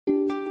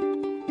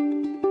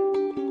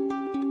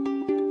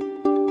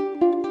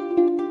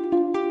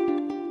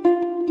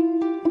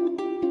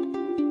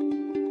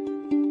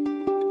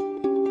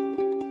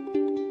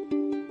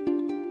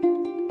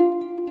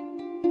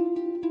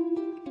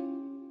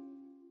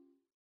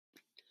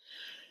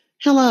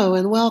Hello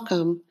and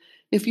welcome.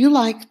 If you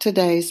like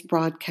today's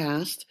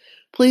broadcast,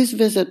 please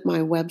visit my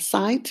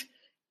website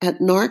at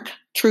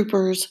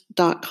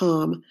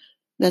narctroopers.com.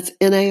 That's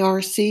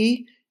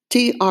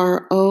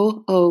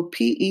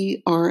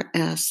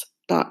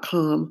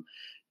NARCTROOPERS.com.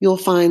 You'll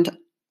find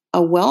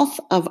a wealth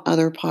of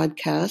other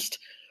podcast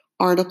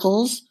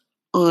articles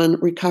on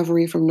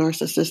recovery from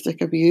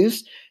narcissistic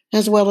abuse,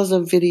 as well as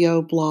a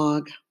video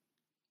blog.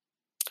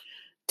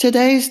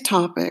 Today's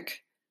topic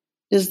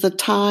is the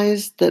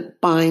ties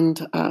that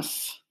bind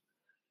us.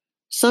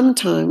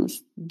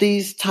 Sometimes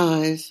these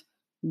ties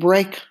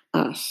break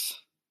us.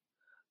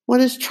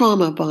 What is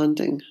trauma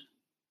bonding?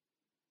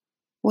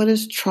 What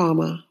is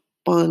trauma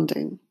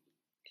bonding?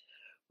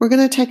 We're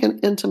going to take an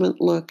intimate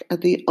look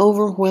at the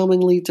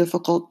overwhelmingly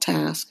difficult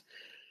task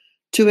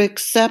to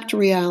accept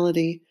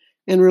reality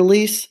and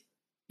release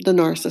the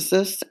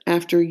narcissist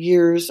after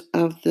years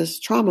of this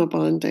trauma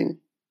bonding.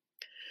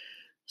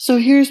 So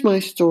here's my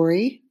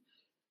story,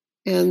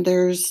 and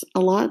there's a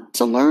lot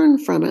to learn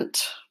from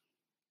it.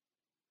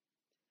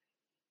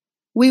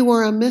 We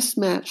were a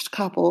mismatched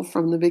couple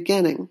from the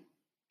beginning.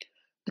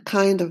 A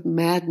kind of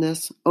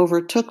madness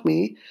overtook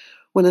me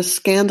when a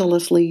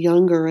scandalously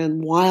younger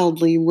and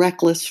wildly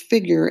reckless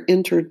figure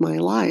entered my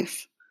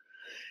life.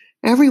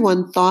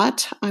 Everyone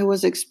thought I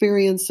was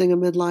experiencing a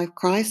midlife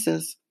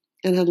crisis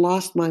and had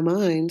lost my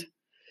mind.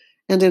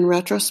 And in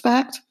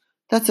retrospect,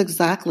 that's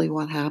exactly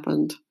what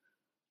happened.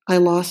 I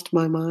lost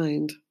my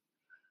mind.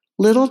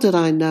 Little did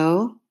I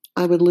know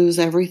I would lose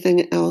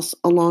everything else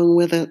along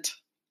with it.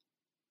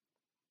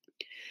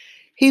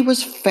 He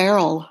was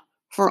feral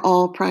for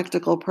all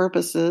practical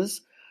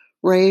purposes.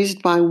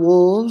 Raised by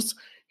wolves,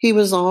 he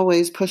was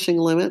always pushing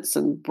limits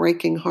and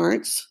breaking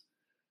hearts.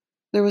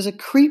 There was a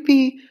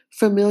creepy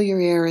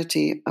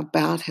familiarity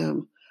about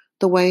him,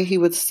 the way he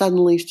would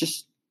suddenly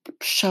just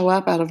show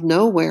up out of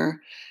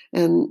nowhere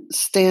and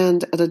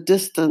stand at a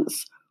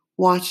distance,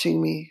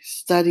 watching me,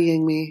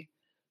 studying me,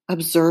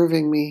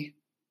 observing me.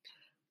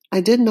 I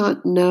did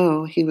not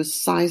know he was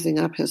sizing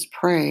up his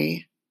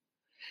prey.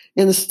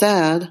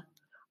 Instead,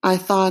 I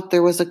thought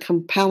there was a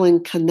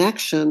compelling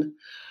connection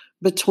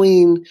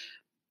between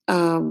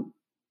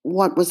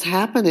what was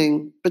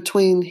happening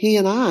between he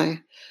and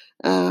I.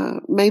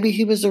 Maybe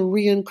he was a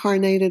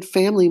reincarnated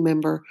family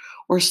member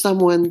or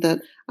someone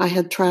that I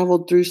had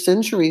traveled through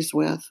centuries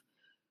with,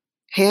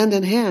 hand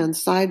in hand,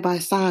 side by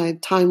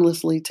side,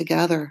 timelessly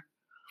together.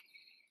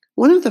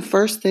 One of the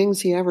first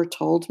things he ever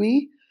told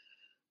me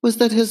was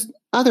that his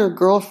other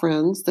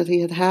girlfriends that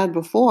he had had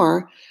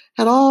before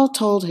had all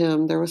told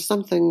him there was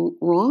something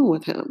wrong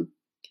with him,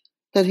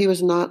 that he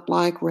was not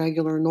like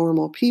regular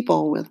normal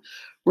people with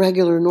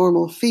regular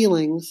normal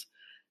feelings.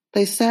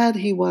 They said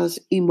he was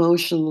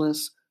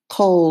emotionless,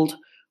 cold,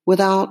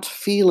 without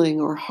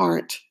feeling or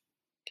heart.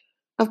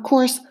 Of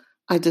course,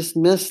 I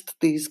dismissed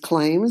these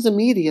claims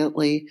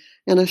immediately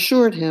and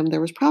assured him there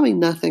was probably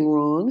nothing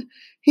wrong.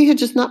 He had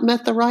just not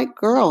met the right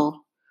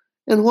girl.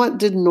 And what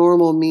did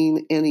normal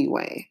mean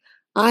anyway?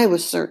 I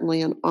was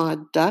certainly an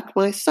odd duck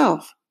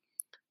myself.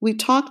 We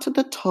talked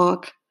the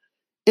talk,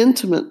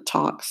 intimate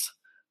talks,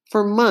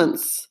 for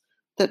months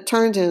that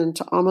turned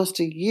into almost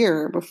a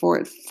year before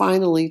it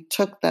finally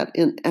took that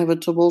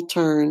inevitable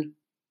turn.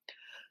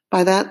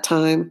 By that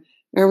time,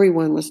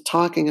 everyone was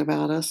talking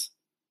about us.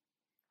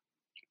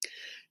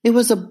 It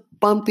was a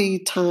bumpy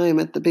time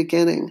at the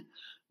beginning,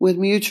 with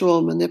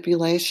mutual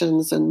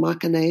manipulations and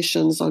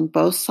machinations on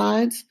both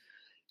sides.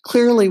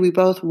 Clearly, we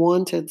both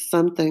wanted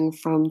something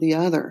from the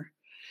other.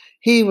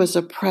 He was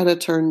a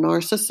predator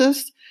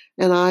narcissist,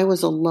 and I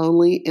was a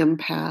lonely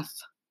empath.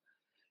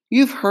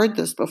 You've heard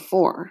this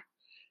before,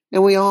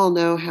 and we all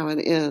know how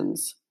it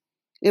ends.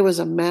 It was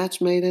a match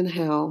made in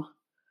hell.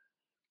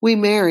 We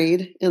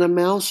married in a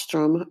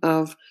maelstrom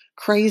of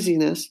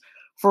craziness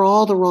for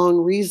all the wrong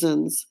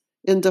reasons,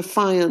 in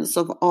defiance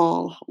of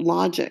all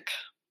logic.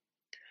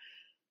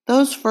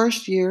 Those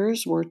first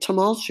years were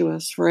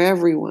tumultuous for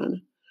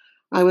everyone.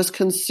 I was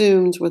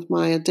consumed with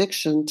my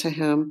addiction to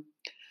him,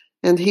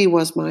 and he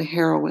was my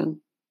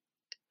heroine.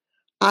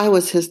 I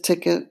was his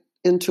ticket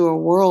into a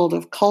world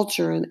of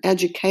culture and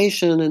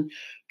education and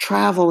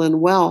travel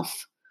and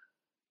wealth.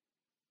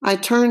 I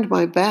turned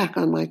my back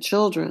on my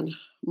children,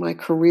 my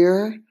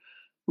career,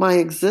 my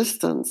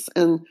existence,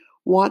 and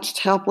watched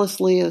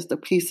helplessly as the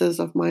pieces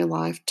of my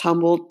life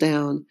tumbled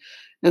down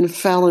and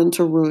fell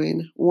into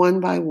ruin,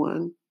 one by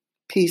one,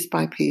 piece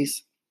by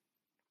piece.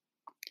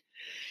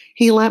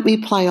 He let me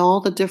play all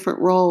the different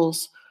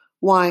roles: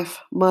 wife,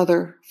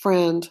 mother,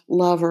 friend,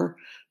 lover,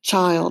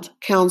 child,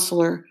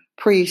 counselor,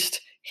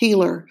 priest,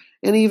 healer,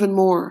 and even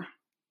more.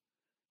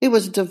 It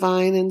was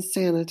divine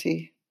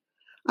insanity.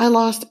 I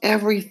lost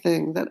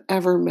everything that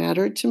ever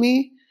mattered to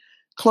me,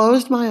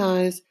 closed my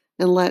eyes,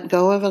 and let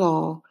go of it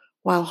all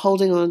while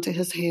holding on to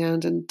his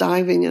hand and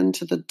diving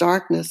into the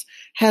darkness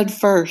head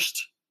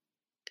first.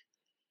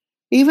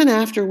 Even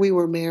after we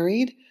were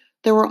married,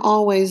 there were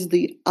always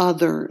the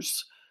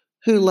others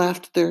who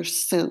left their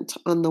scent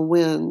on the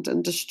wind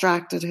and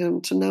distracted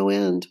him to no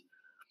end.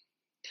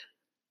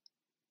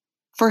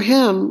 For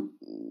him,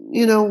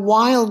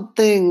 Wild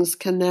things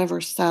can never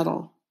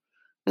settle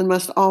and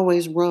must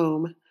always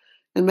roam.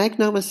 And make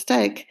no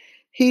mistake,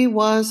 he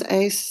was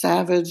a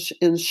savage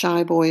in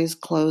shy boy's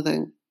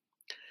clothing.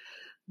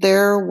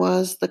 There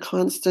was the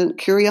constant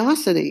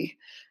curiosity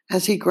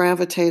as he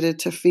gravitated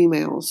to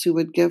females who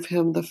would give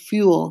him the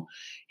fuel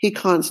he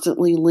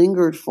constantly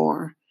lingered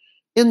for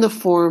in the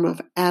form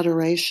of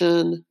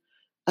adoration,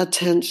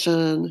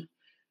 attention,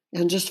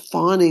 and just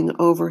fawning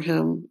over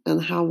him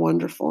and how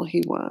wonderful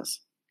he was.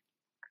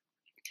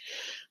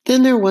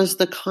 Then there was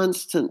the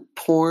constant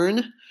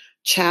porn,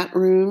 chat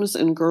rooms,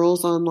 and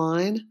girls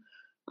online.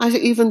 I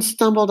even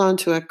stumbled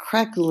onto a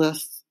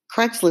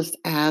Craigslist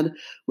ad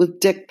with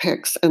dick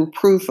pics and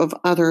proof of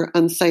other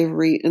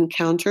unsavory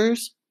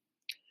encounters.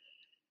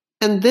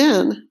 And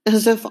then,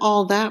 as if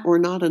all that were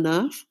not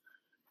enough,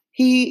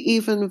 he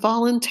even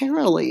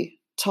voluntarily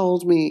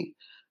told me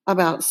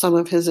about some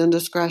of his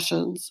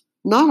indiscretions.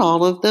 Not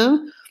all of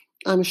them,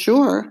 I'm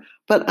sure,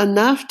 but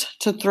enough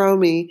to throw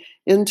me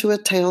into a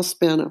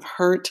tailspin of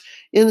hurt,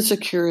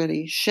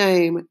 insecurity,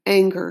 shame,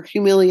 anger,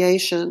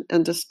 humiliation,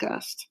 and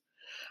disgust.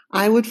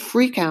 I would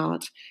freak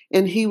out,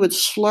 and he would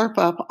slurp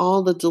up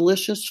all the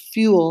delicious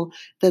fuel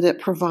that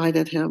it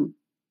provided him.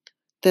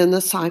 Then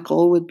the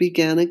cycle would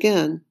begin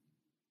again.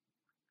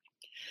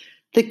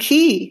 The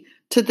key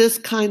to this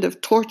kind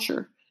of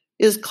torture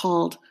is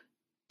called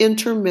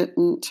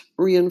intermittent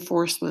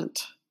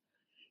reinforcement.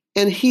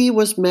 And he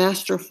was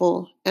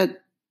masterful at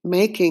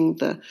making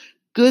the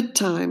good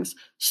times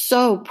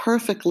so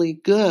perfectly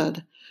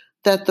good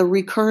that the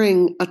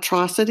recurring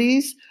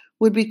atrocities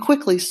would be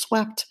quickly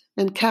swept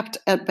and kept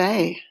at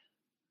bay.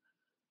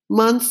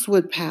 Months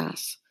would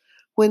pass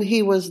when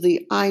he was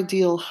the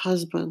ideal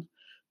husband,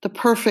 the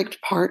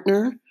perfect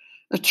partner,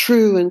 a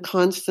true and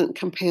constant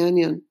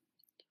companion,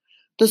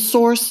 the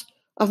source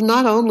of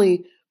not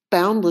only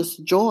boundless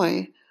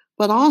joy,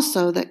 but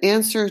also the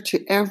answer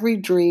to every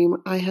dream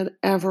I had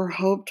ever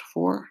hoped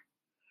for.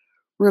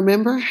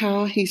 Remember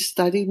how he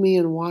studied me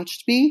and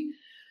watched me?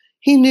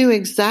 He knew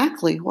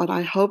exactly what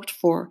I hoped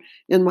for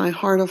in my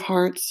heart of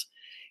hearts.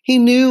 He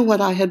knew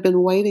what I had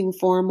been waiting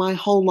for my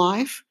whole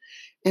life,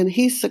 and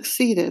he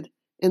succeeded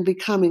in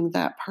becoming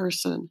that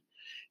person,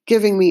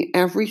 giving me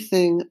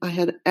everything I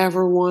had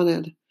ever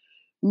wanted,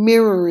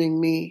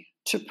 mirroring me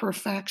to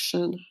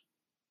perfection.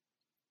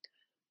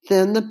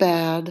 Then the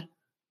bad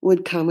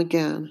would come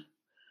again.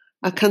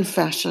 A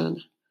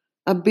confession,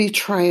 a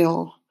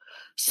betrayal,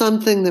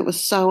 something that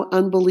was so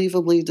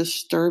unbelievably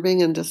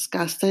disturbing and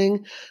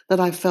disgusting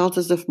that I felt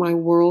as if my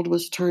world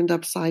was turned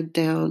upside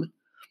down.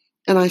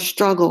 And I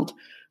struggled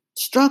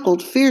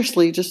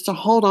fiercely just to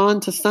hold on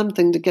to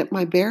something to get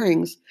my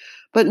bearings,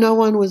 but no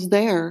one was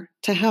there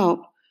to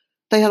help.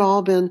 They had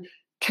all been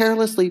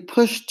carelessly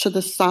pushed to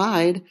the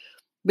side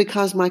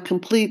because my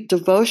complete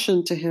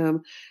devotion to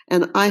him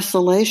and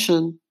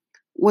isolation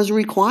was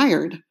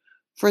required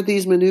for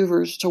these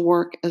maneuvers to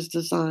work as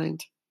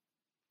designed.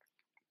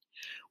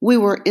 We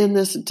were in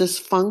this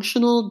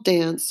dysfunctional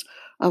dance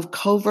of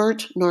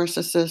covert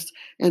narcissist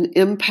and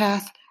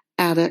empath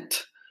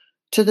addict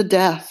to the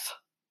death,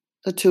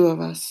 the two of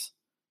us,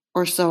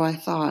 or so I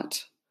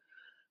thought.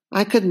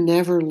 I could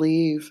never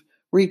leave,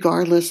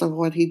 regardless of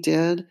what he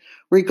did,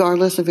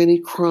 regardless of any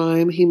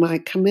crime he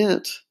might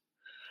commit.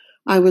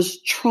 I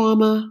was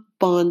trauma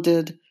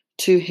bonded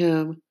to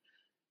him,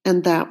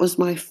 and that was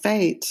my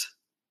fate.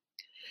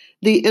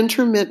 The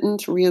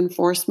intermittent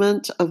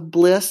reinforcement of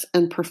bliss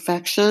and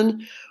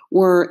perfection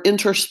were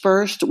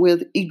interspersed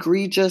with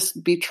egregious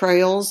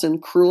betrayals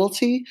and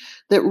cruelty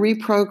that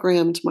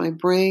reprogrammed my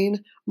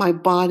brain, my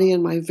body,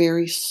 and my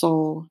very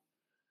soul.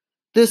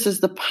 This is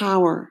the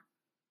power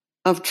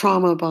of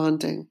trauma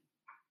bonding.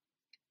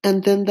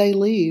 And then they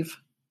leave.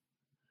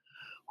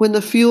 When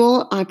the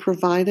fuel I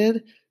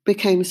provided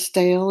became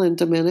stale and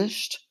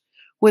diminished,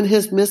 when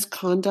his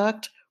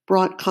misconduct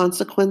brought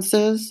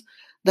consequences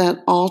that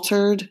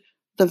altered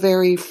the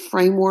very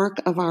framework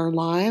of our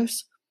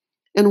lives,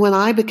 and when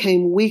I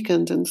became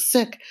weakened and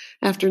sick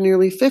after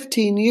nearly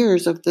 15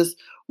 years of this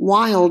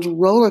wild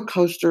roller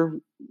coaster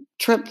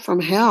trip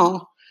from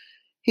hell,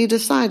 he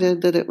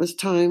decided that it was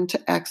time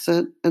to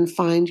exit and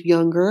find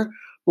younger,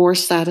 more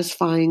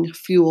satisfying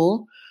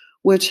fuel,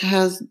 which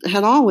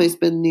had always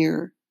been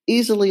near,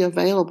 easily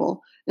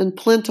available, and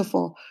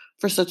plentiful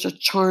for such a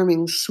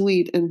charming,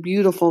 sweet, and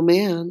beautiful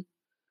man.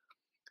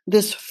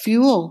 This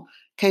fuel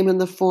came in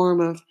the form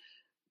of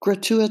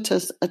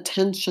gratuitous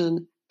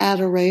attention,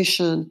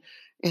 adoration,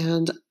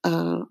 and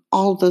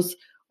all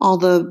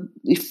the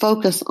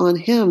focus on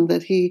him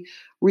that he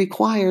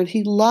required.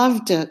 He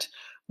loved it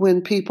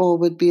when people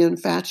would be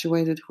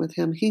infatuated with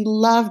him. He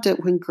loved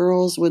it when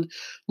girls would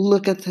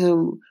look at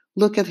him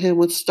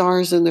with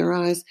stars in their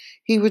eyes.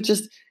 He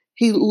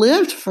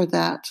lived for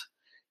that.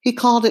 He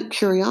called it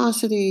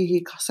curiosity.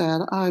 He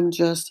said, I'm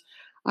just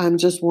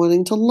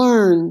wanting to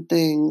learn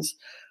things.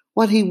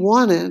 What he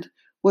wanted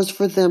was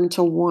for them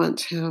to want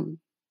him.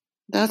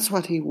 That's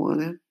what he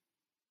wanted.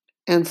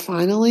 And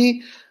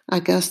finally, I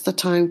guess the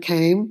time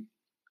came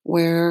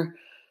where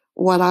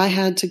what I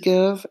had to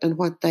give and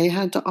what they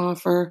had to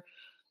offer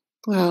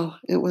Well,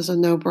 it was a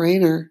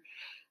no-brainer.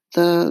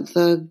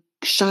 The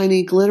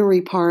shiny,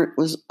 glittery part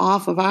was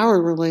off of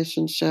our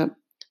relationship.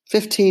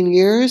 15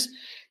 years,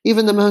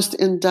 even the most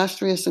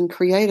industrious and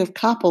creative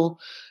couple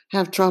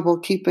have trouble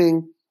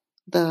keeping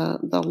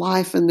the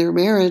life in their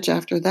marriage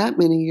after that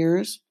many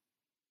years.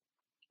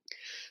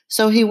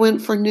 So he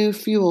went for new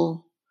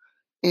fuel,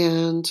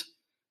 and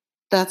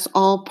that's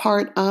all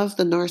part of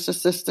the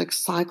narcissistic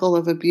cycle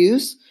of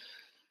abuse.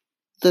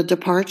 The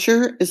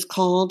departure is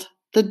called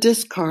the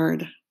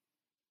discard.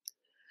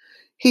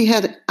 He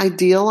had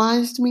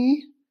idealized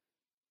me,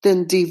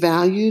 then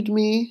devalued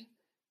me,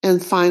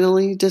 and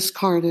finally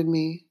discarded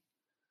me.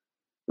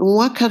 And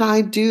what could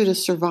I do to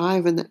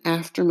survive in the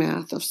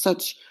aftermath of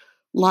such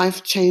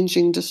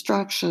life-changing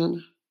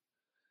destruction?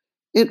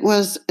 It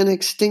was an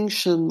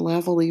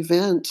extinction-level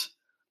event.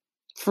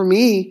 For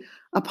me,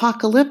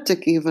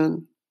 apocalyptic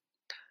even.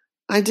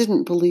 I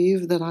didn't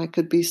believe that I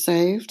could be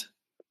saved.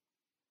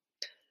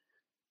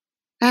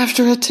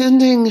 After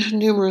attending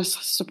numerous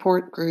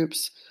support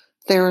groups,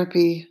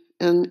 therapy,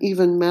 and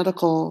even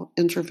medical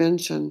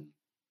intervention,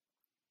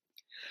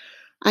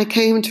 I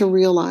came to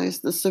realize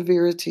the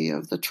severity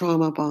of the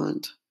trauma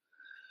bond.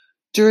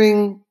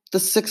 During the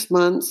 6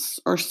 months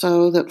or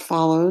so that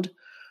followed,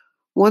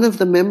 one of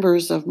the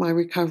members of my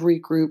recovery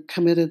group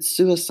committed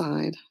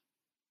suicide.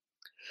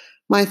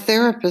 My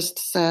therapist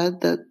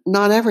said that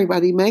not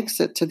everybody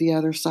makes it to the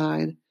other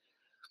side,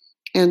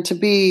 and to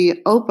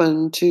be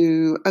open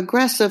to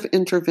aggressive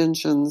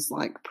interventions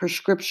like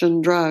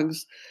prescription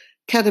drugs,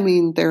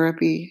 ketamine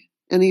therapy,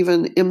 and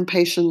even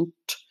inpatient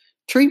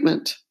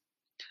treatment.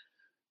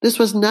 This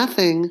was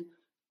nothing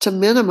to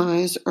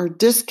minimize or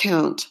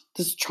discount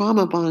this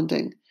trauma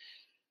bonding.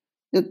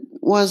 It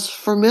was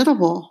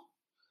formidable.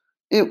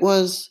 It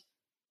was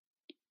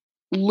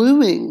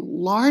looming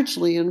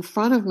largely in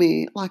front of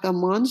me like a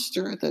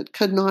monster that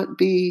could not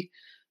be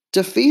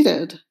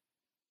defeated.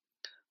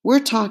 We're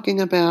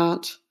talking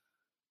about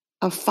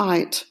a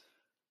fight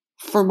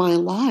for my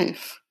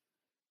life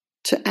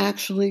to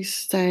actually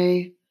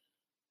stay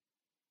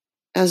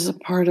as a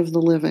part of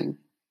the living.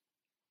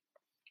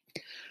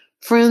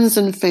 Friends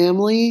and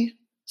family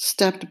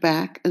stepped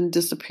back and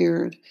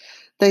disappeared.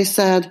 They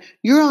said,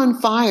 "You're on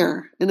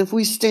fire, and if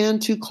we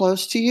stand too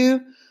close to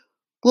you,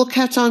 we'll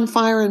catch on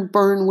fire and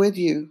burn with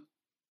you."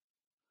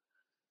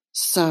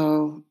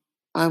 So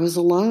I was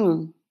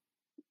alone.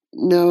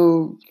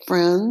 No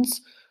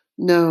friends,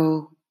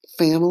 no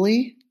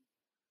family.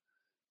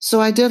 So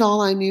I did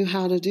all I knew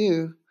how to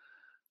do.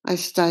 I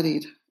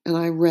studied and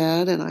I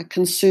read and I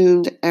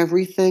consumed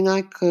everything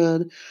I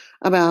could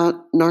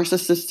about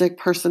narcissistic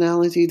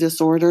personality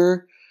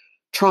disorder,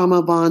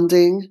 trauma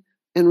bonding,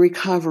 and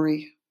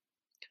recovery.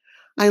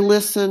 I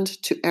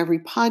listened to every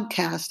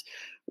podcast,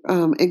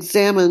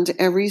 examined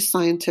every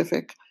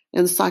scientific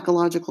and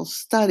psychological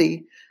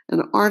study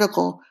and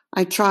article.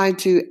 I tried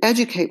to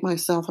educate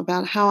myself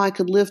about how I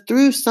could live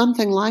through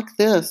something like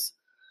this.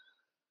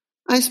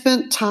 I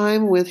spent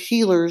time with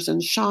healers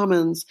and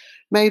shamans,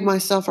 made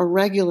myself a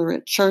regular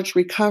at church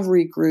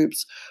recovery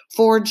groups,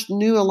 forged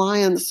new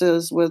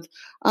alliances with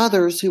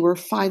others who were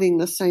fighting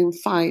the same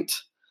fight.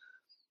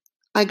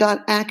 I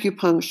got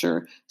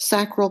acupuncture,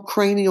 sacral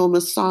cranial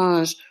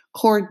massage,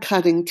 cord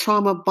cutting,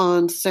 trauma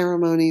bond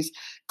ceremonies,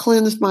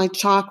 cleansed my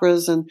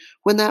chakras, and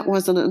when that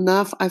wasn't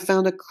enough, I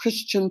found a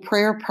Christian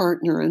prayer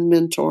partner and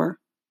mentor.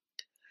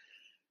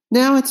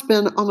 Now it's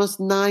been almost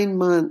 9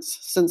 months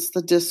since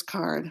the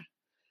discard,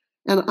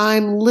 and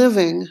I'm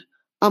living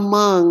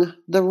among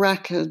the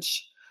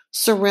wreckage,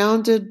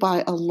 surrounded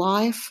by a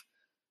life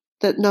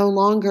that no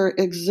longer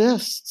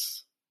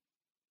exists.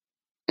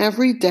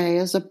 Every day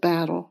is a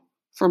battle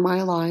for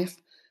my life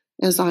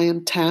as I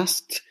am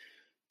tasked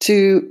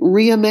to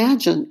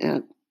reimagine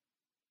it.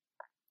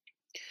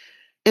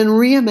 And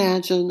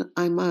reimagine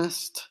I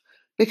must,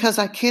 because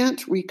I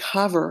can't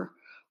recover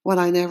what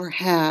I never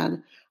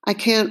had. I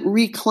can't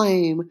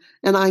reclaim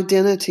an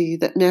identity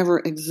that never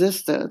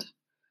existed.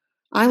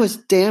 I was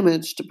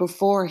damaged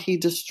before he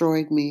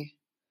destroyed me.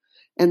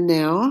 And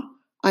now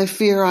I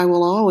fear I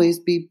will always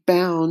be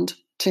bound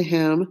to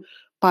him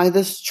by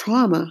this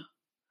trauma.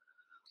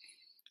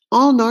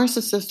 All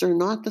narcissists are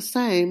not the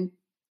same.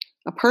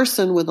 A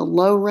person with a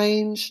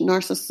low-range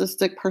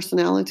narcissistic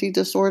personality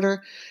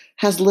disorder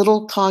has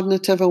little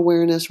cognitive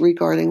awareness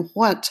regarding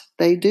what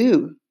they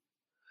do.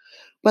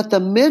 But the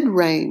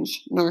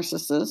mid-range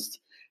narcissist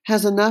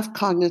has enough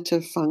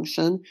cognitive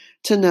function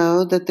to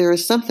know that there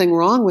is something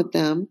wrong with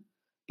them,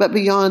 but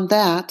beyond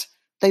that,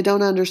 they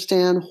don't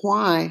understand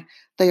why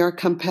they are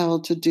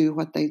compelled to do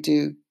what they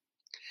do.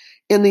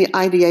 In the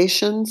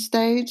ideation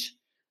stage,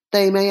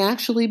 they may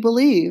actually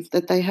believe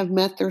that they have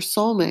met their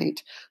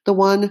soulmate, the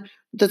one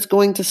that's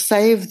going to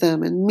save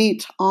them and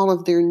meet all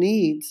of their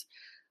needs.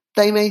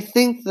 They may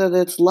think that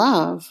it's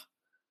love,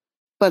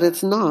 but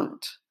it's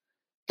not.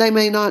 They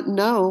may not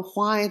know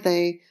why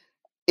they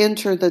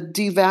enter the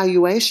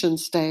devaluation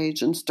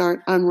stage and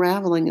start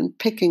unraveling and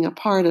picking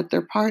apart at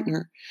their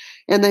partner.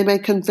 And they may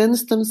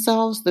convince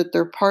themselves that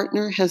their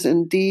partner has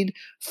indeed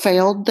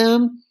failed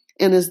them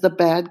and is the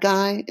bad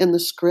guy in the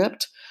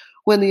script,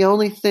 when the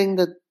only thing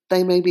that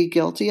they may be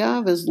guilty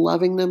of is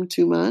loving them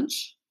too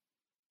much.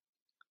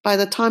 By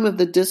the time of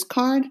the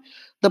discard,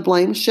 the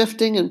blame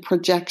shifting and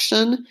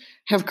projection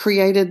have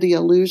created the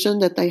illusion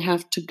that they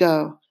have to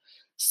go,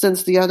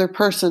 since the other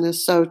person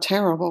is so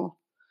terrible.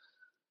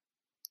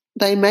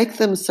 They make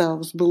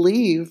themselves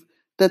believe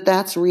that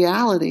that's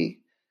reality.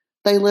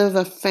 They live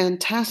a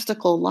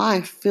fantastical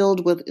life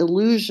filled with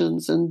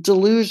illusions and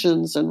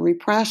delusions and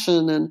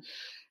repression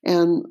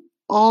and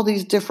all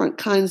these different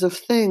kinds of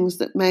things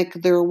that make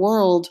their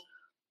world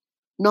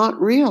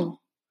not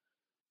real,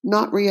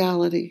 not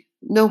reality,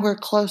 nowhere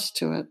close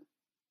to it.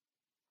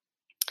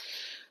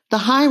 The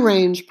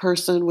high-range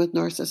person with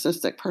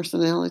narcissistic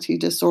personality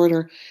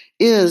disorder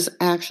is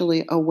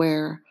actually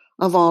aware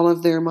of all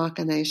of their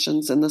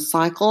machinations in the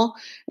cycle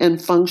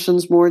and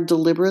functions more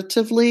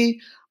deliberatively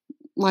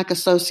like a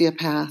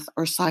sociopath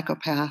or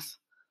psychopath.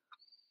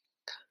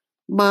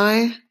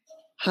 My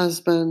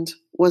husband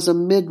was a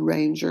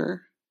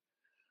mid-ranger,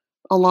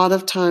 a lot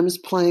of times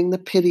playing the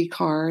pity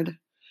card,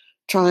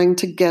 trying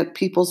to get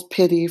people's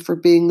pity for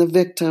being the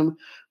victim,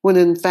 when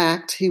in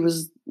fact he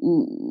was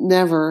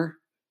never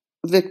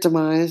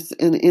victimized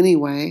in any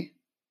way.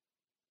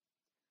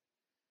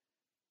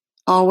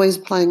 Always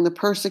playing the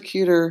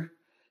persecutor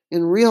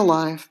in real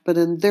life, but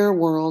in their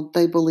world,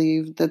 they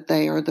believe that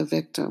they are the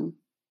victim.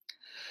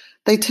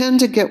 They tend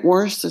to get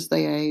worse as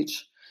they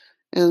age,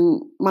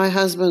 and my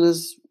husband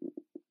is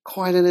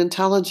quite an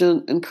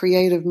intelligent and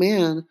creative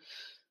man,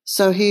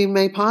 so he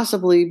may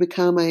possibly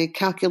become a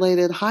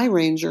calculated high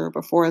ranger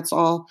before it's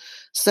all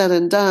said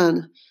and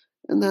done,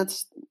 and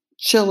that's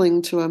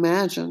chilling to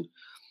imagine.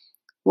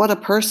 What a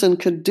person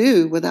could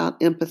do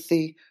without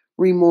empathy,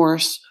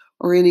 remorse,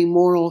 or any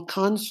moral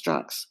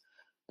constructs.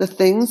 The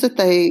things that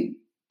they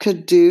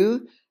could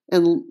do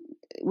and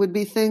would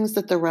be things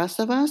that the rest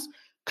of us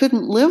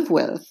couldn't live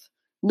with,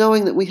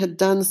 knowing that we had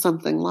done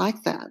something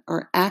like that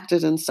or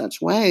acted in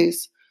such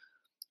ways.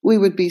 We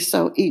would be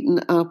so eaten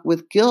up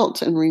with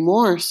guilt and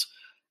remorse,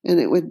 and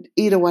it would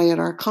eat away at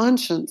our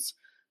conscience.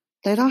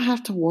 They don't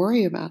have to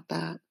worry about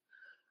that.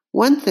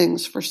 One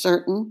thing's for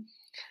certain,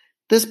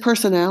 this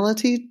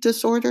personality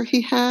disorder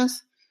he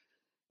has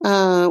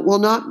will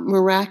not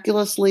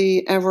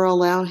miraculously ever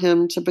allow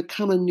him to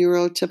become a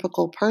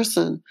neurotypical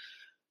person,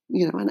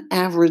 an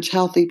average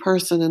healthy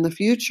person in the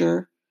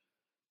future.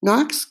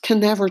 Narcs can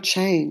never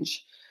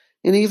change.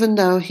 And even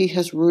though he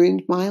has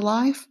ruined my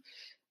life,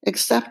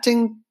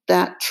 accepting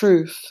that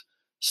truth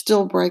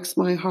still breaks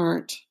my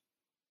heart.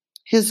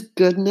 His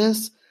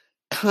goodness,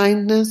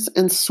 kindness,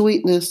 and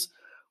sweetness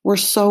were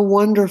so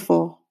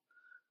wonderful.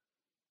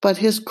 But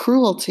his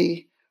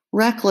cruelty,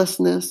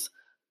 recklessness,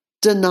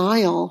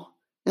 denial,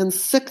 and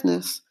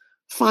sickness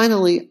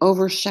finally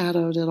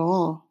overshadowed it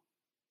all.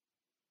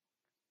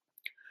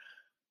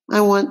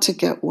 I want to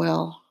get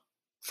well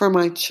for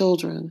my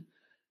children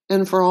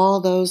and for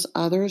all those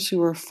others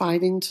who are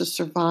fighting to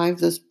survive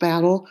this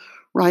battle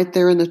right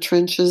there in the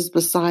trenches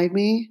beside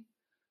me.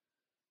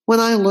 When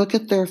I look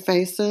at their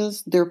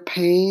faces, their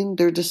pain,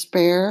 their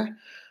despair,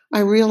 I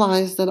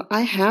realize that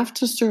I have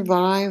to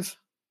survive.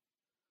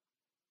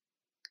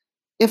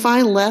 If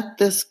I let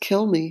this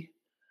kill me,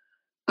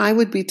 I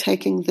would be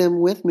taking them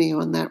with me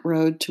on that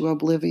road to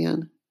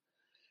oblivion.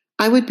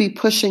 I would be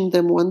pushing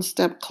them one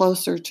step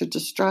closer to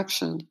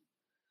destruction.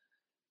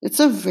 It's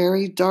a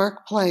very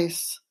dark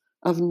place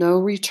of no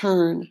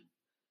return,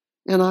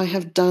 and I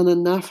have done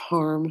enough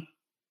harm.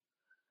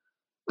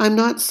 I'm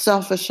not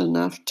selfish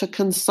enough to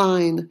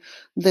consign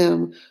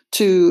them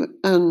to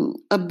an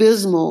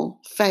abysmal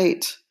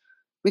fate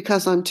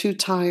because I'm too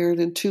tired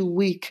and too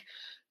weak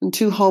and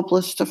too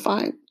hopeless to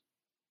fight.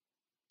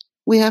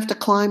 We have to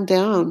climb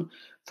down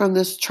from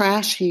this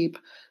trash heap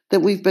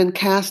that we've been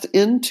cast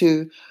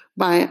into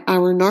by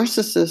our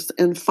narcissist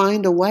and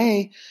find a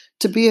way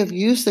to be of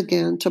use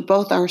again to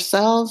both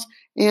ourselves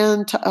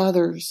and to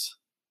others.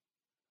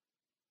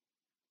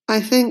 I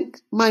think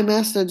my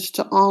message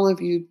to all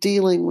of you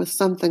dealing with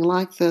something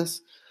like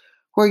this,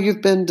 where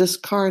you've been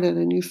discarded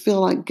and you feel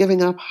like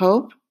giving up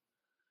hope,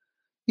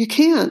 you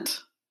can't.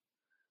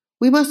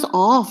 We must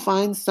all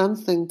find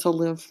something to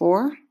live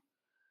for,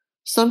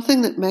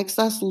 something that makes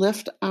us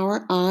lift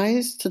our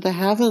eyes to the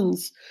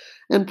heavens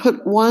and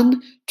put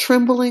one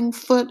trembling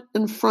foot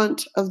in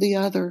front of the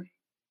other.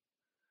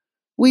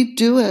 We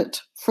do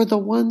it for the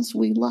ones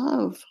we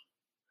love.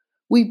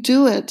 We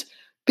do it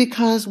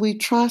because we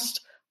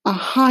trust a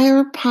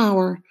higher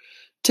power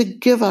to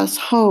give us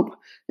hope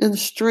and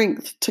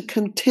strength to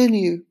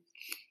continue.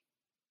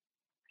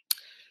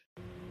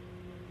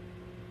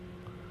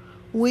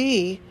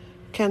 We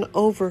can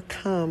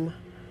overcome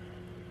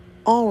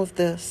all of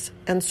this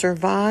and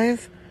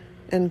survive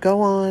and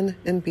go on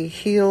and be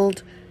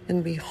healed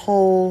and be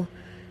whole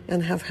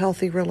and have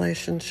healthy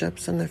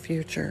relationships in the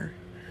future.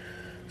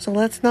 So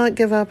let's not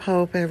give up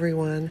hope,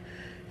 everyone,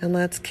 and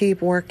let's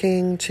keep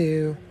working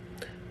to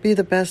be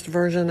the best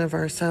version of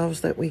ourselves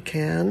that we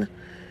can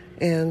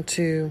and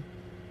to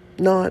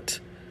not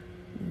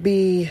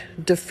be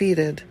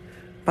defeated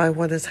by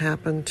what has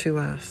happened to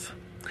us.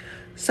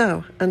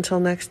 So until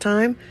next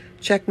time,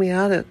 check me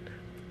out at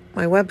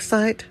my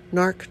website,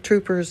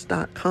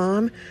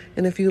 narctroopers.com.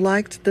 And if you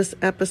liked this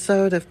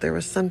episode, if there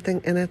was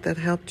something in it that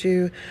helped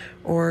you,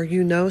 or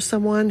you know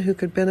someone who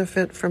could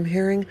benefit from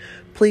hearing,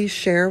 please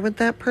share with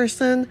that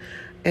person.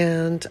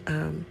 And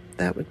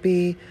that would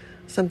be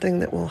something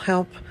that will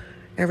help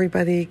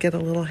everybody get a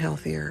little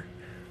healthier.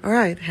 All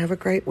right, have a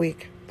great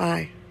week.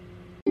 Bye.